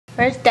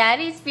Where's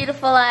Daddy's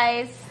beautiful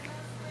eyes?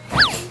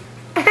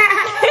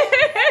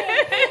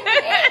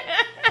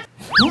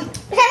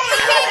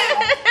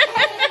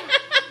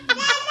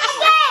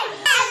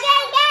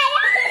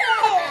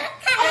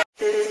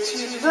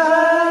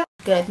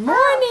 Good morning!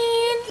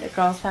 The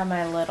girls found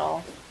my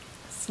little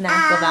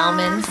snack of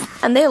almonds.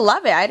 And they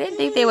love it. I didn't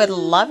think they would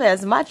love it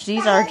as much.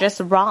 These are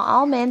just raw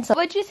almonds.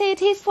 What'd you say it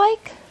tastes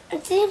like?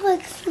 It tastes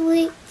like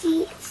sweet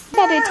cheese.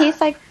 That it tastes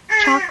like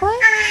chocolate?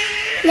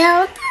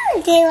 No, it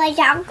doesn't taste like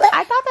chocolate.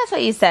 I thought that's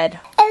what you said.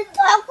 It's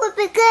chocolate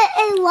because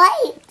it's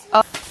white.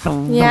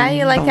 Oh. Yeah,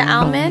 you like the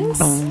almonds?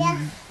 Yeah.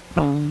 I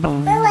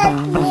like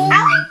the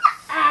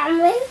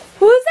almonds.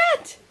 Who's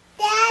that?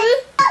 Daddy.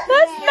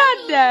 That's not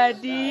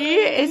Daddy.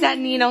 Is that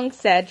Ninong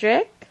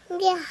Cedric?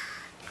 Yeah.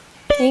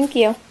 Thank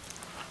you.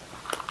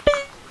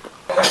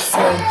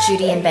 So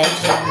Judy and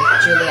Benji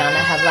and Juliana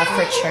have left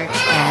for church,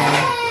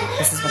 and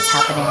this is what's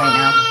happening right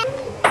now.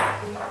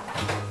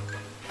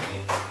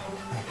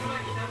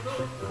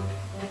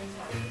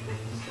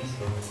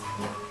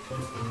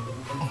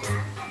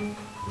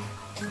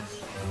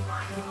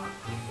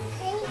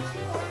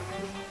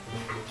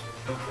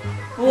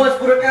 Who wants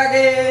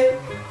burkage?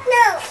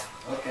 No.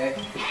 Okay.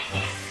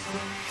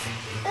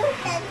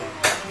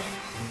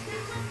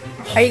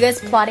 Are you guys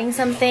plotting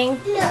something?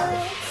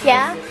 No.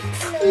 Yeah?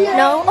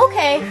 No?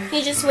 Okay.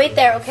 You just wait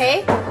there,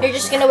 okay? You're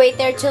just gonna wait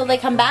there till they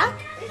come back?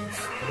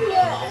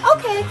 Yeah.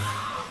 Okay.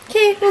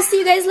 Okay, we'll see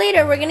you guys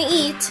later. We're gonna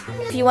eat.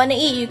 If you wanna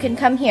eat, you can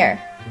come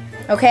here.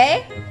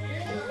 Okay?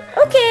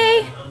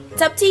 Okay.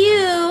 It's up to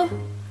you.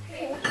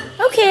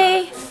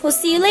 Okay. We'll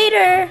see you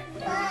later.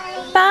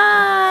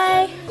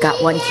 Bye.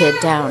 Got one kid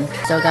down.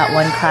 Still got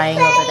one crying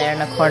over there in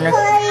the corner.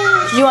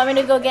 Do you want me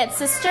to go get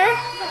sister?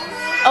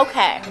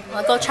 Okay.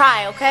 I'll go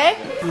try, okay?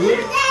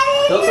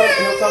 He'll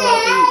come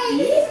out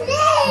and eat.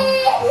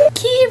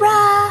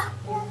 Kira!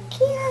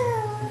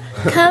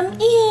 Come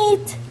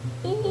eat!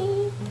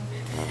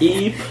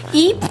 Eep.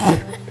 Eep!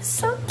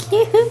 So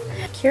cute!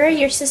 Kira,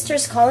 your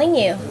sister's calling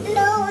you.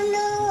 No.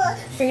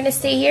 You're gonna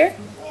stay here?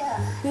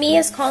 Yeah.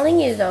 Mia's calling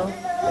you though.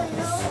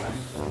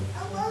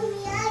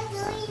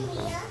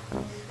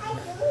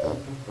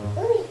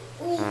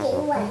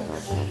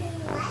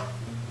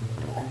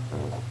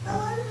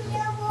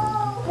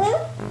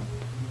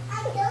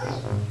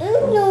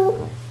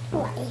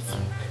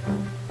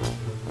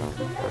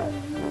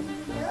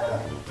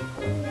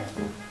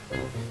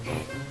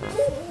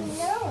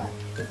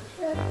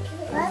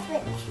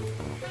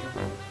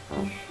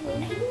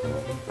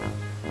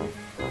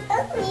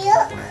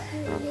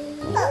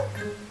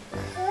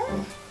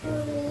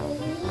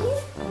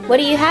 What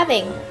are you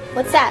having?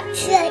 What's that?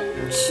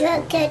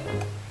 Chicken.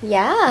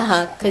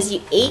 Yeah, because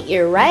you ate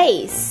your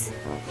rice.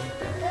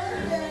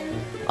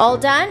 All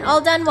done?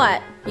 All done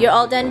what? You're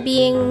all done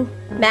being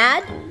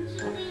mad?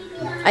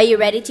 Are you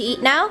ready to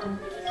eat now?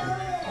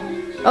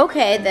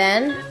 Okay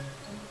then.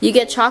 You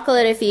get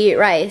chocolate if you eat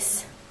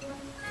rice.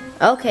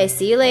 Okay,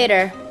 see you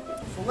later.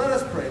 So let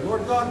us pray.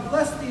 Lord God,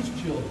 bless these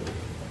children.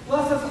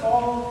 Bless us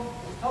all.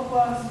 Help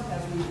us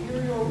as we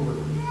hear your word.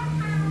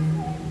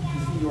 To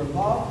see your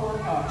love for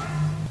us.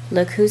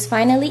 Look who's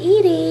finally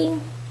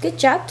eating. Good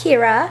job,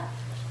 Kira.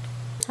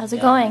 How's it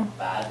going?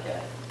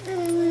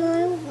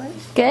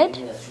 Good?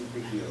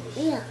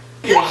 Yeah.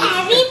 We're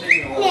having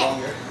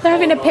picnic. They're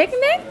having a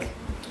picnic?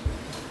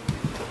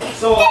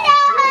 So, What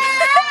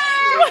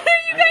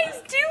are you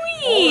guys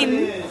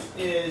doing?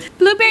 is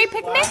Blueberry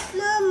picnic?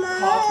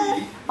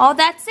 coffee. Oh,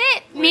 that's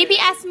it. Maybe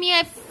ask Mia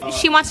if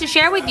she wants to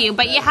share with you,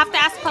 but you have to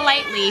ask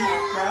politely.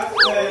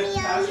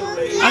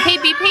 Okay,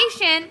 be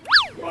patient.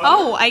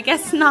 Oh, I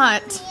guess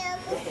not.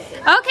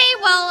 Okay,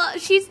 well,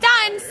 she's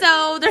done,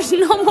 so there's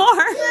no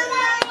more.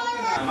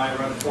 I might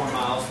run 4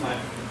 miles my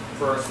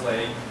first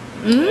leg.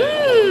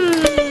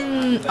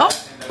 Oh.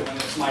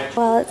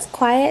 Well, it's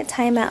quiet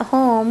time at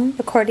home,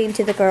 according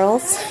to the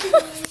girls.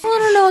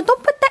 Oh, no,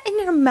 don't put that in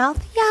your mouth.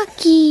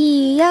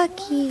 Yucky,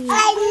 yucky.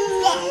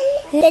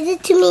 Give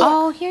it to me.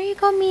 Oh, here you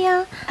go,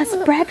 Mia. That's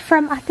bread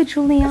from Ate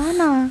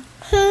Juliana.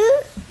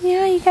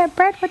 Yeah, you got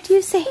bread. What do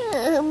you say?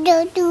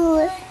 Don't do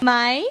it.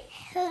 My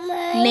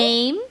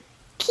name?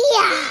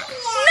 Kia.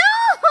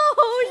 No,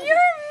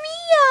 you're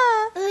Mia.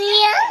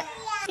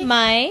 Mia.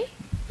 My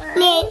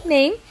Name.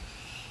 name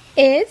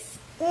is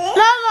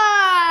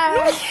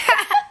Mama.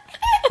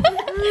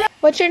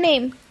 What's your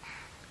name?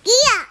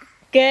 Kia.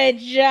 Good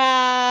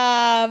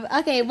job.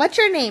 Okay, what's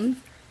your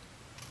name?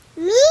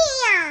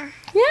 Mia.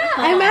 Yeah,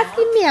 I'm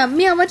asking Mia.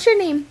 Mia, what's your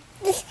name?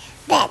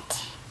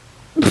 That.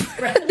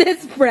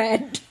 This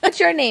bread. What's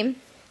your name?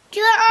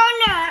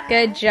 Joanna.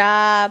 Good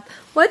job.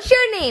 What's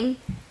your name?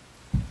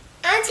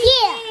 Auntie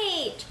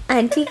Kate.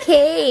 Auntie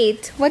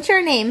Kate. What's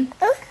your name?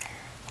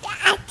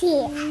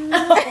 Auntie.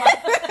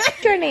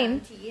 What's your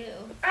name? Kia.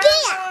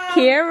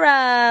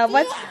 Kira.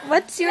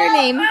 What's your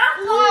name?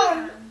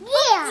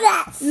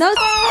 Yeah. No.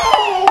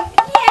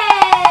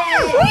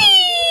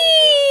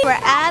 We're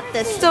at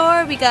the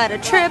store. We got a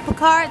trip, a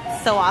car.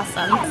 It's so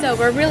awesome. So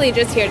we're really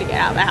just here to get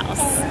out of the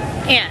house.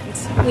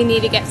 And we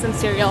need to get some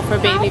cereal for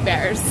baby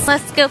bears.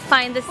 Let's go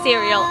find the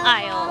cereal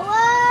aisle.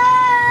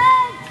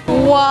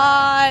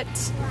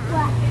 What?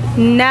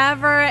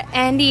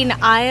 Never-ending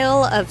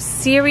aisle of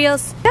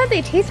cereals. Yeah,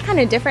 they taste kind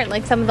of different,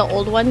 like some of the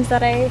old ones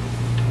that I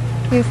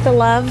used to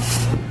love.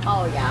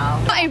 Oh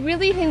yeah. I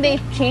really think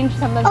they've changed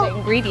some of the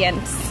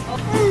ingredients.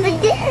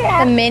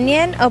 The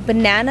Minion,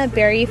 banana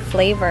berry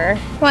flavor.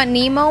 Want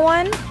Nemo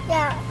one?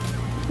 Yeah.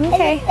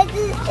 Okay. Is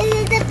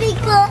it the big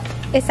one?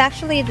 It's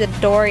actually the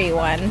Dory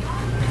one.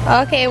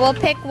 Okay, we'll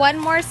pick one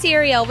more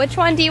cereal. Which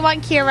one do you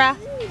want, Kira?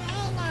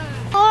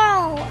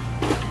 Oh,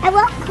 I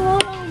want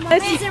coral.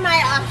 These are my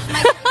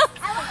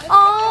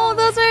Oh,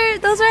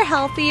 those are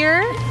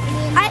healthier.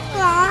 I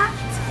want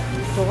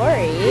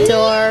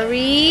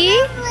Dory,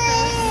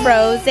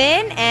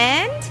 Frozen,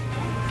 and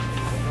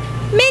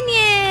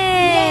Minion.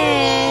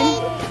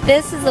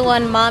 This is the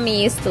one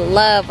Mommy used to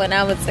love when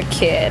I was a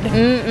kid.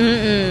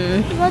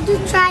 You want to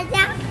try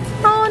that?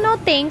 Oh, no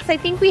thanks. I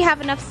think we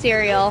have enough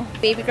cereal.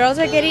 Baby girls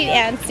are getting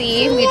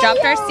antsy. We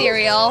dropped our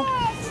cereal.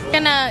 We're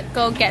gonna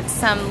go get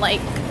some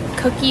like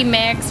cookie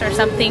mix or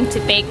something to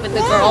bake with the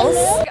girls.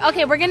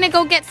 Okay, we're gonna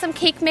go get some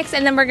cake mix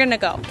and then we're gonna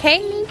go,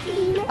 okay?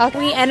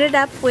 We ended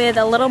up with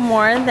a little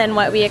more than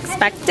what we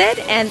expected,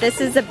 and this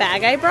is the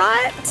bag I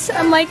brought.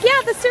 I'm like,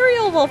 yeah, the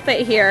cereal will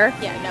fit here.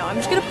 Yeah, no, I'm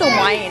just gonna put the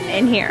wine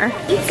in here.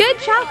 Good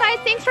job, guys.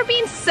 Thanks for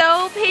being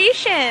so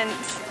patient.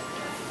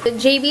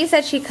 JB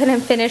said she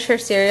couldn't finish her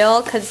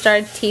cereal because it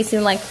started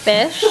tasting like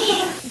fish.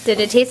 Did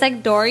it taste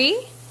like Dory?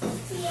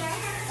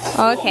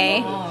 Yeah.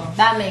 Okay. Oh,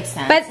 that makes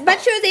sense.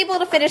 But she was able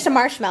to finish the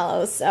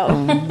marshmallows, so.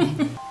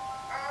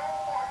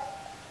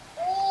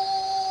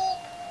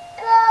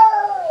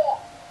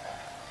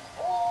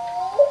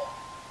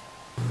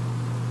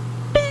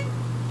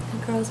 The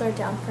girls are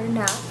down for a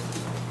nap.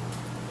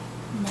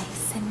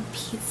 Nice and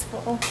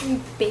peaceful.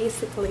 We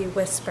basically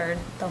whispered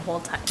the whole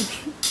time.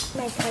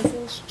 My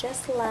cousins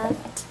just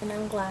left, and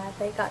I'm glad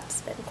they got to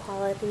spend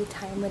quality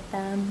time with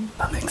them.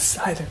 I'm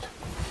excited.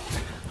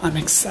 I'm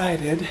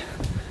excited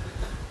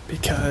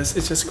because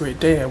it's just a great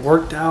day. I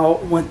worked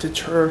out, went to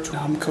church,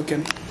 now I'm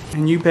cooking.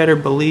 And you better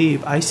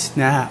believe I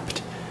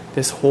snapped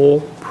this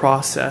whole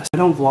process. I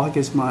don't vlog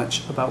as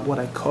much about what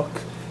I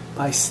cook,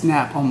 but I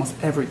snap almost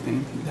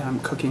everything that I'm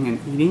cooking and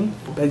eating.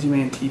 Benji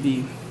and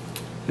TV.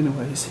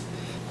 Anyways.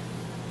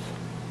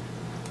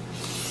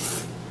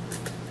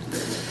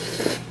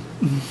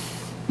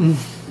 And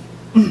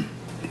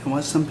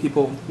what some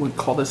people would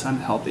call this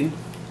unhealthy,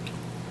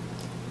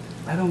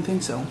 I don't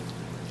think so.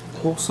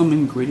 Wholesome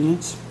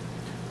ingredients,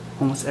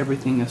 almost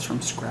everything is from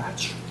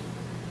scratch.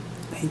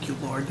 Thank you,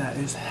 Lord, that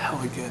is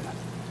hella good.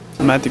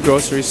 I'm at the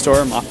grocery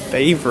store, my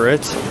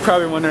favorite. You're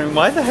probably wondering,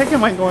 why the heck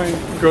am I going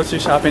grocery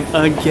shopping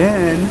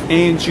again?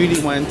 And Judy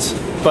went,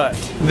 but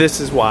this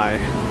is why.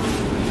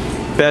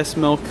 Best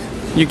milk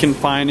you can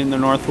find in the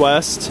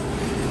Northwest.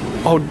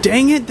 Oh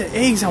dang it, the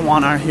eggs I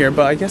want are here,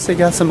 but I guess they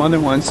got some other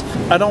ones.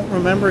 I don't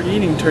remember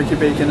eating turkey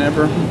bacon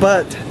ever,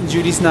 but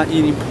Judy's not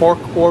eating pork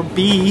or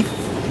beef,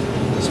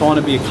 so I want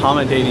to be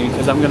accommodating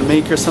because I'm going to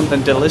make her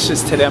something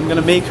delicious today. I'm going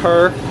to make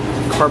her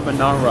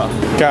carbonara.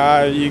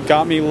 God, you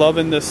got me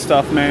loving this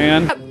stuff,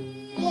 man.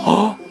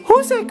 Oh,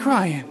 who's that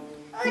crying?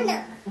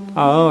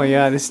 Oh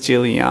yeah, this is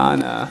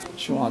Juliana.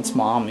 She wants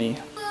mommy.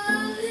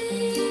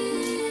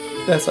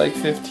 That's like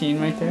 15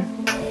 right there.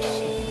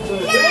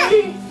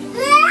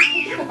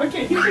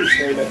 Okay, you can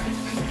say that.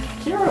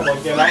 Kira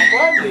will get out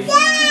gladly.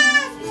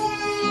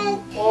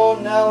 Oh,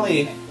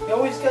 Nelly. You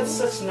always got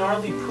such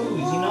gnarly poos,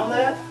 you know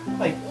that?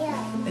 Like,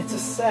 it's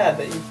just sad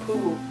that you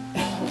poo.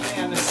 Oh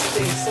man, this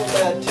stinks so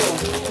bad too.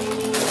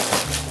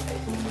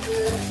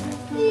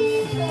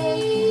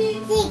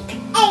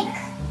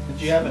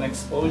 Did you have an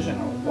explosion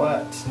or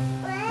what?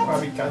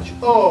 Probably got you.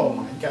 Oh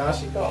my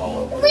gosh, you got all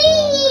over.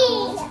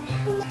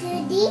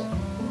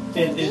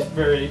 It is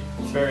very,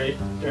 very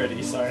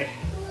dirty, sorry.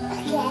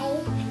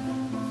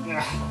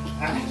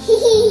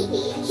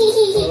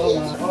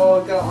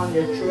 Oh, it got on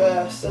your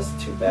dress. That's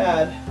too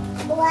bad.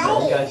 Why?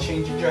 Oh, you gotta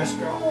change your dress,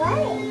 girl.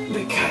 Why?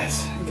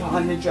 Because it got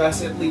on your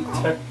dress, it leaked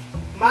her.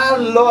 My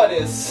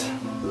lordess.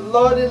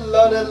 Lordy,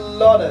 lordy,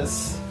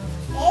 lordess.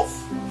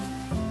 Yes.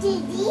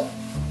 Didi.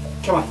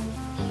 Come on.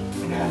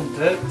 Yeah.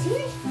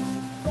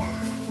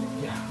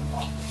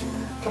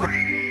 Come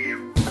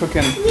on.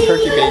 Cooking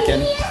turkey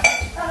bacon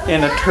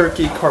and a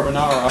turkey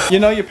carbonara. You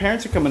know your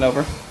parents are coming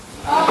over.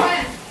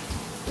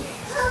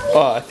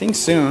 Oh, I think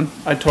soon.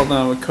 I told them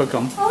I would cook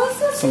them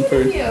some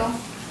food.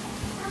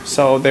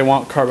 So they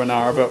want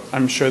carbonara, but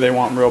I'm sure they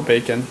want real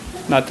bacon,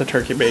 not the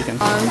turkey bacon.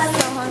 I'm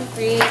so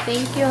hungry.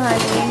 Thank you,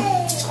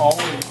 honey.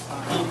 Always.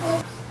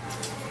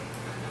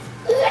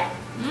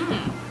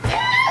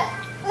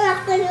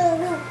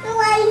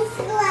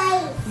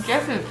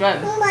 This is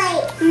good.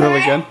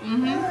 Really good?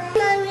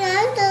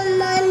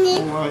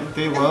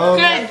 They love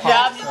Good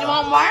job. Did you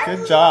want more?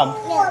 Good job.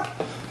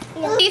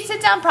 Please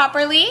sit down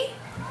properly.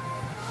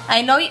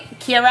 I know,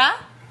 Kira.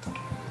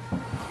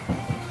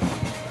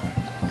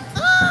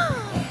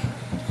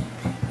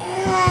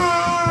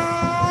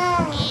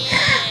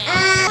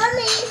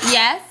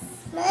 Yes.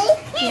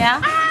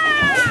 Yeah.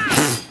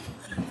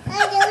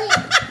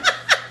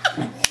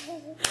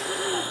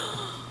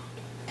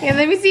 Yeah,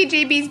 let me see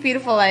JB's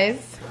beautiful eyes.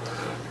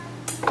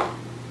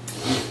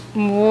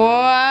 What?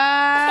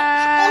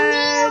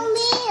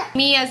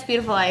 Mia's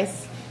beautiful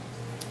eyes.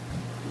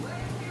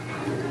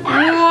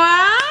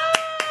 Wow!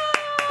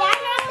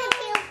 That's not the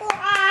beautiful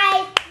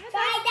eyes.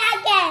 Try that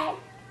again.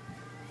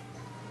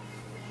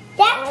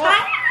 That's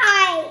her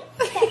eyes.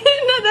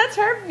 No, that's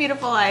her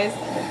beautiful eyes.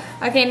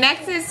 Okay,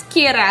 next is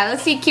Kira.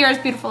 Let's see Kira's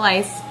beautiful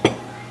eyes.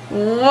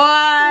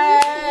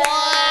 What?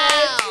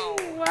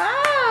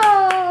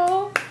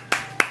 Wow!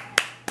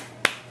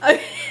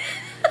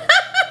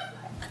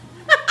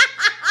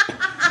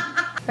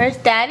 Where's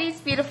Daddy's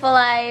beautiful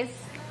eyes?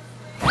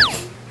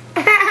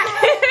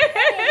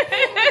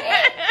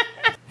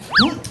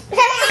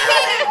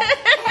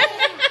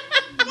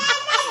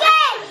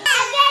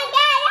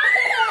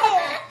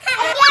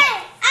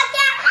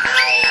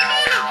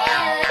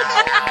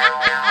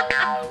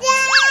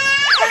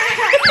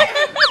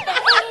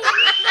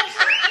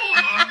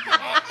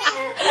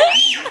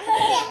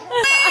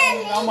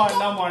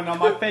 No,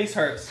 my face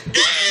hurts.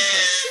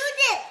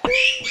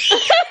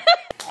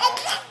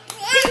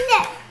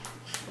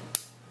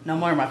 No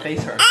more, my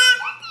face hurts.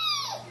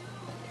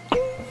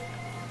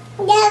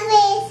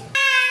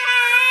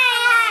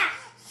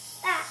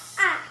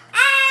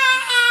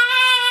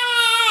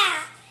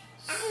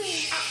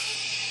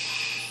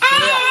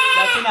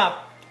 That's enough.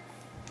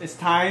 It's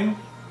time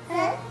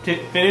to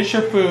finish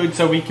your food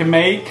so we can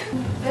make...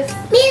 Hey,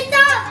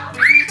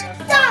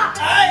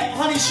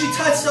 honey, she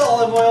touched the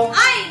olive oil.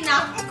 Hi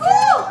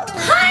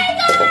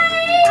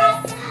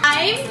guys!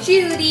 I'm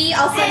Judy,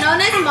 also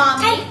known as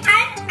Mommy.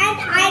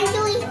 I'm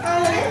doing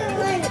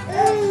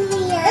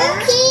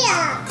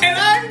And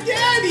I'm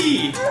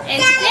Daddy.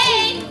 And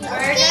today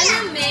we're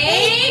gonna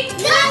make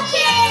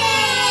cupcakes!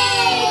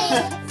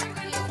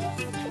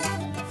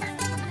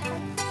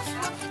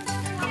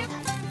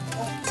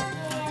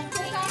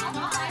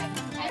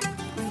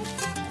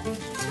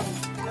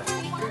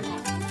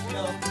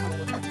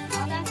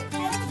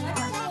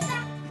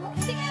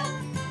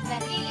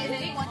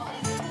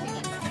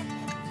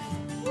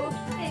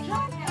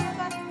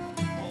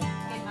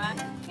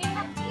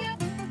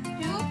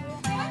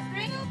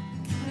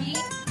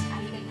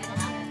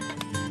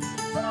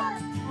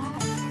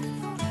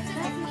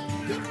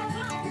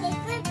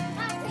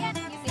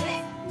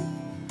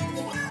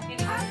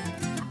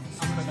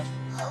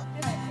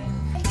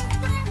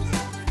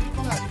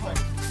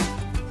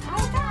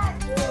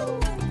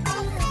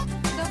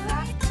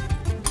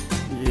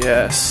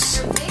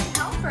 Yes. Big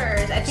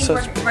helpers. I think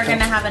Such we're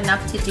gonna have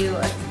enough to do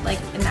like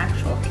an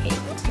actual cake.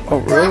 Oh,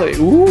 really?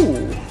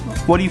 Ooh.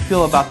 What do you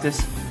feel about this?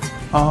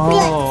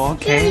 Oh,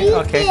 okay,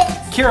 okay.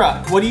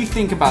 Kira, what do you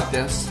think about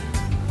this?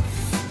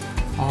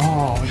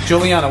 Oh,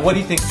 Juliana, what do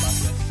you think about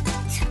this?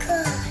 It's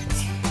good.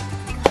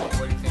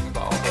 What do you think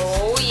about it?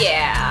 Oh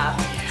yeah.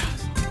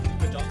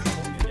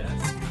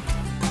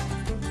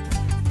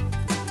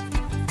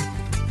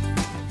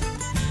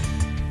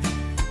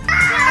 I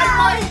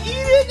might eat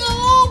it!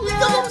 Oh,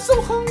 because I'm so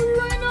hungry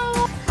right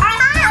now. I'm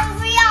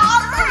hungry,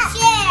 I'll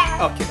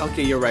share.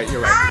 Okay, you're right,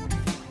 you're right.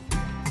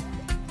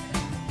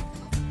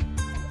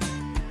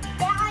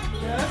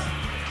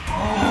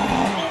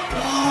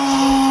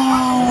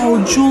 Oh,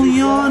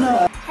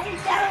 Juliana.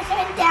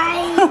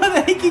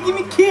 Thank you, give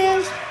me a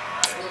kiss.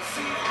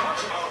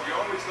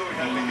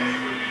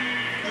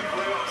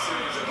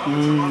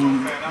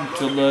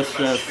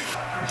 Delicious.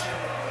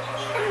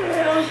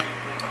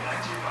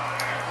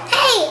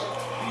 Hey!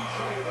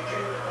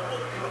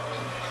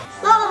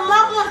 Mama,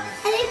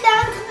 I think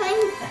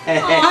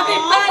Happy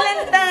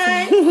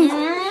Valentine's!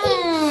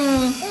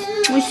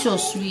 It's so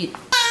sweet.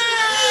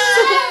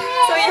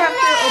 So you have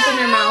to open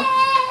your mouth.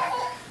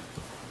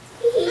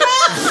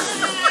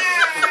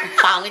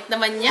 Pangit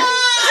naman niya.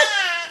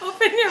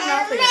 Open your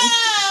mouth again.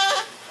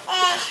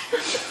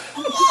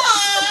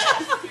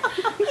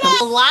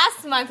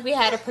 Last month we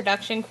had a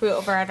production crew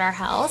over at our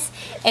house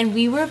and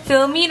we were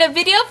filming a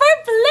video for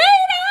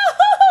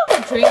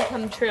Play-Doh! Dream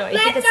come true. I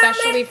think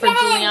especially for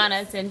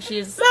Juliana since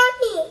she's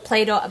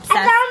Play-Doh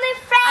obsessed.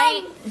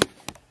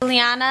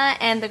 Juliana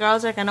and the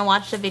girls are gonna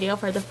watch the video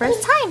for the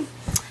first time.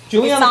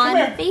 Juliana, It's on come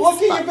here.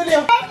 Facebook. Look at your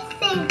video.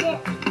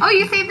 Oh,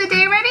 you saved the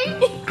day already?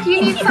 Do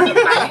you need something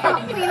to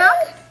clean up?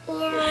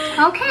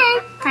 Yeah. Okay.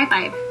 High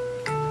five.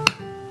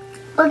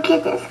 Look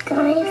at this,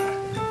 guys.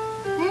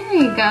 There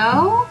you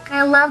go.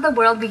 I love the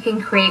world we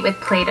can create with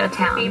Play-Doh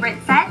Town.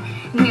 Favorite set,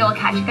 and we will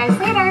catch you guys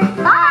later.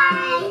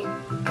 Bye!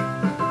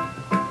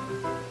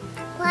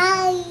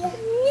 Bye.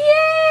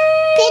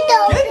 Yay!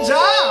 Good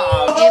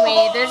job.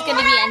 Anyway, there's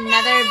gonna be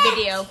another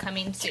video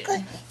coming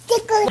soon.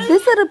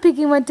 This little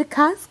piggy went to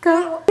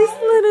Costco. This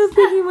little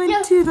piggy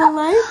went to the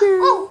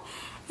library.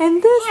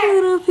 And this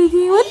little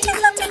piggy went to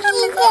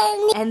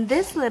And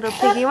this little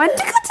piggy went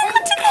to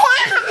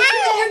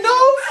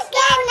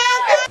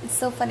It's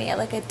so funny. I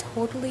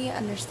totally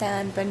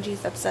understand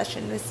Benji's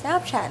obsession with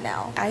Snapchat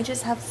now. I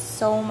just have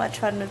so much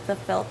fun with the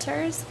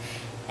filters.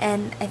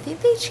 And I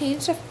think they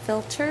changed the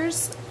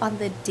filters on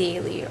the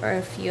daily, or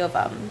a few of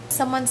them.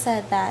 Someone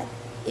said that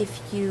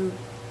if you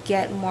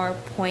get more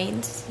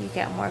points, you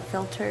get more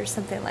filters,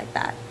 something like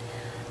that.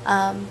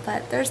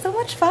 But they're so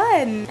much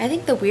fun. I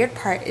think the weird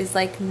part is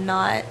like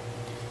not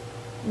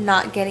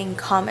getting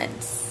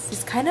comments.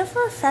 It's kind of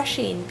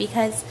refreshing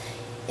because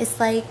it's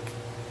like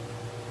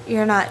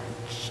you're not,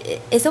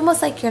 it's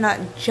almost like you're not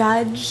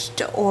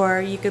judged,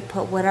 or you could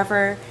put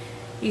whatever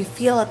you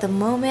feel at the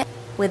moment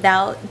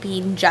without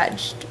being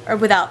judged, or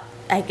without,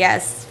 I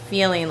guess,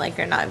 feeling like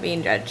you're not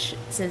being judged,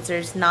 since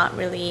there's not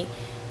really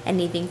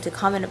anything to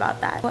comment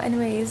about that. Well,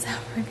 anyways,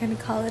 we're gonna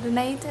call it a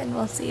night and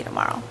we'll see you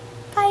tomorrow.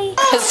 Bye.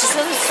 It's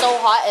just so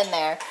hot in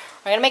there.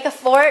 We're gonna make a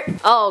fort.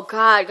 Oh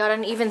god, got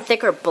an even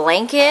thicker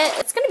blanket.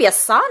 It's gonna be a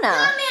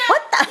sauna.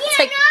 What the? It's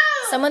like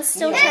someone's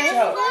still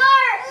trying.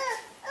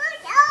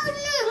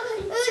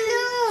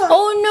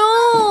 Oh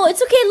no!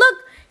 It's okay.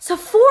 Look, it's a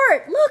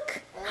fort.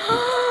 Look.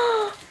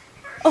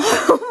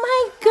 Oh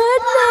my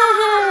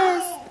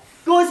goodness.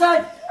 Go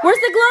inside. Where's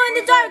the glow in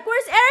the dark?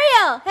 Where's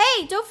Ariel?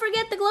 Hey, don't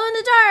forget the glow in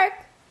the dark.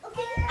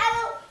 Okay,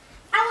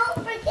 I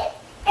won't forget.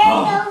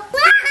 Ariel.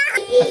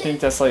 I think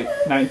that's like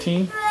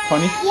 19,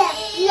 20?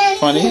 Yes,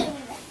 20?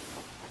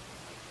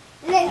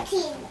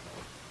 19.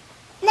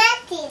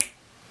 19.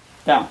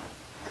 Down.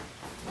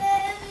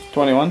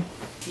 21?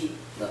 See,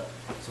 look.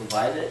 So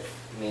Violet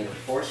made a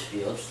force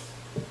field,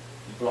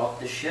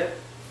 blocked the ship,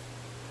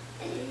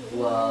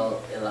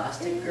 while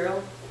Elastic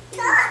Girl,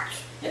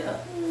 Touch. yeah,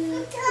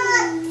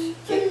 Touch.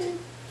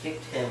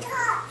 kicked him.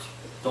 Touch.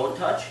 Don't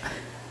touch?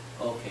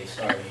 Okay,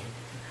 sorry.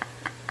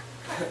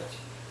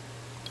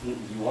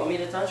 You want me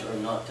to touch or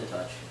not to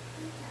touch?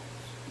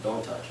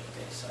 Don't touch.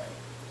 Okay, sorry.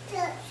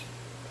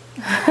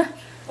 Touch.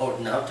 Oh,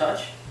 now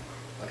touch?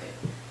 Okay.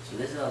 So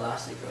this is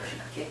Elastic Girl. She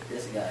kicked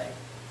this guy.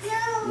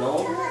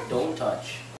 No. No, don't touch.